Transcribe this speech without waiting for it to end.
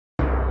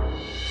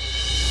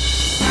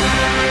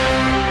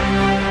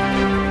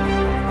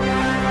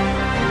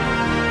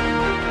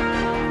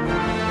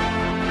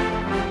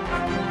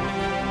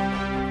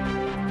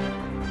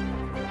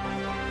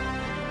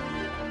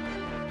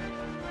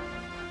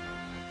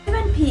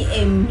7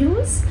 p.m.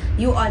 news.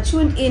 You are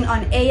tuned in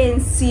on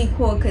ANC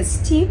Caucus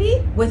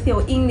TV with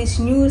your English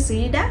news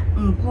reader,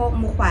 Mpho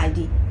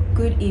Manana.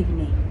 Good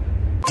evening.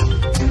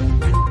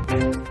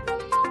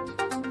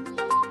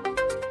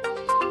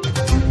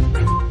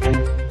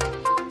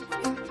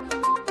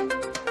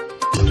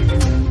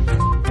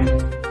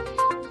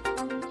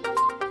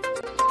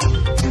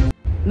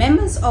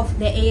 Members of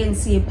the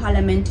ANC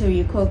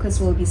Parliamentary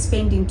Caucus will be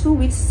spending 2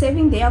 weeks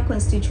serving their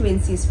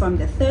constituencies from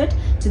the 3rd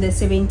to the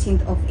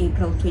 17th of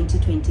April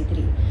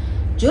 2023.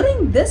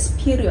 During this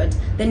period,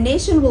 the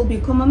nation will be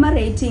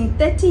commemorating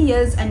 30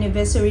 years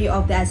anniversary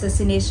of the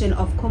assassination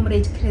of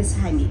Comrade Chris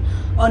Hani.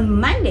 On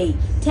Monday,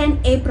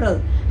 10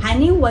 April,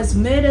 Hani was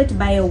murdered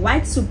by a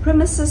white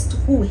supremacist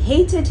who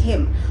hated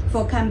him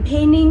for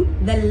campaigning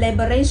the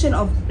liberation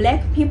of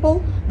black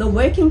people, the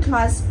working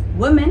class,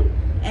 women,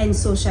 and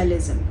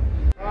socialism.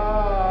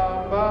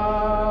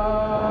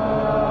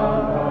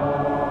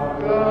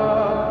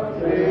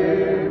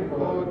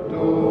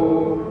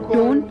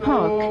 Dawn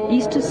Park,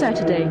 Easter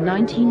Saturday,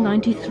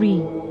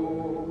 1993.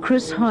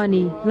 Chris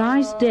Hani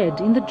lies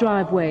dead in the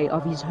driveway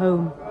of his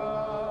home.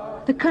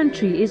 The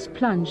country is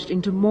plunged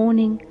into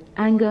mourning,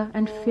 anger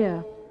and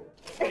fear.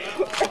 It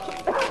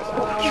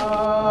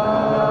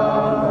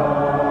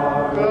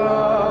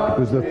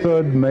was the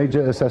third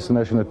major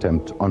assassination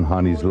attempt on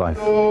Hani's life.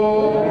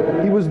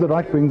 He was the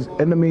right-wing's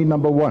enemy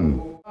number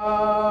one.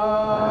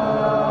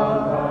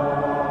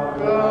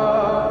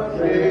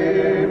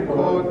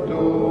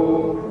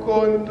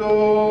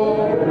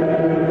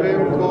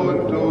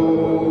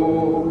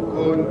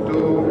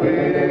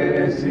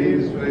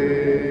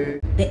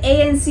 The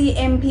ANC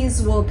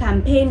MPs will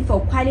campaign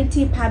for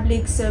quality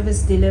public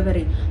service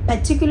delivery,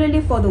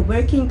 particularly for the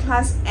working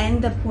class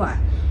and the poor,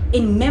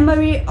 in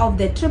memory of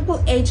the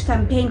Triple H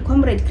campaign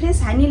Comrade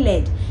Chris Hani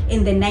led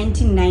in the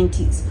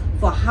 1990s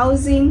for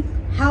housing,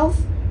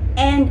 health,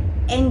 and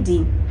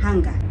ending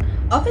hunger.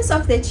 Office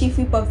of the Chief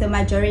Whip of the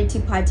Majority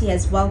Party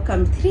has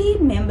welcomed 3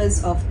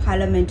 members of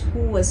Parliament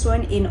who were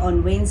sworn in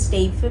on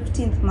Wednesday,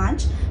 15th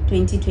March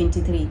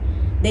 2023.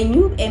 The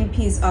new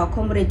MPs are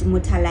Comrade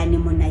Mutalani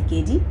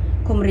Monagedi,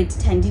 Comrade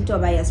Thandito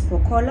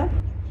Bayas-Pokola,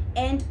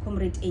 and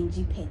Comrade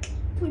Enji Pek.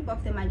 Whip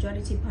of the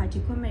Majority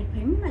Party, Comrade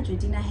Pemi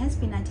Majodina, has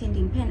been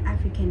attending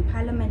Pan-African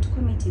Parliament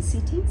Committee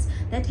sittings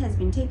that has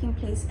been taking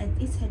place at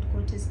its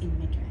headquarters in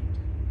Midrand.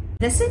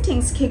 The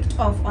sittings kicked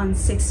off on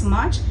 6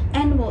 March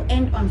and will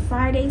end on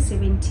Friday,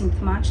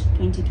 17th March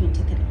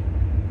 2023.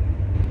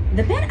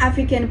 The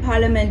Pan-African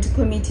Parliament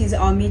committees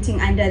are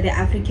meeting under the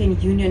African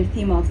Union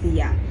theme of the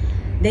year,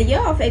 the year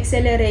of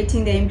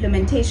accelerating the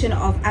implementation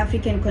of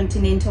African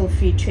continental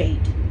free trade.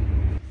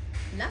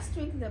 Last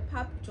week, the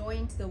PAP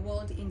joined the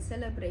world in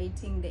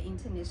celebrating the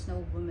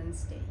International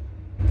Women's Day.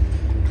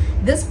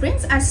 This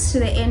brings us to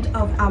the end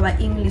of our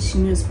English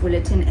news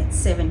bulletin at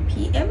 7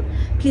 p.m.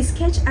 Please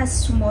catch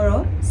us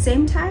tomorrow,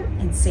 same time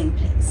and same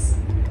place.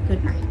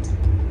 Good night.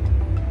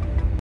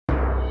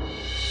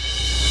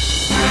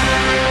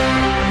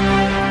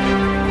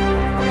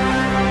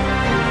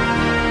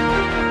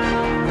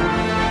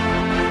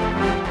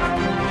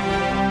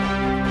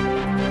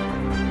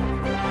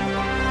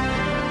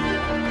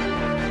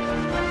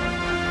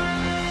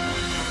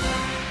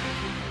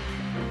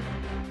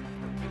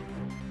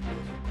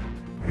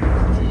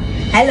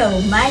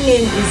 Hello, my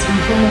name is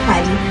Mpho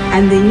Manana.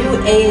 I'm the new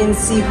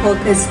ANC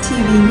Caucus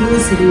TV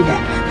news reader.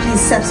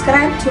 Please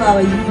subscribe to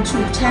our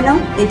YouTube channel.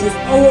 It is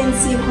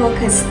ANC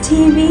Caucus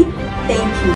TV. Thank you.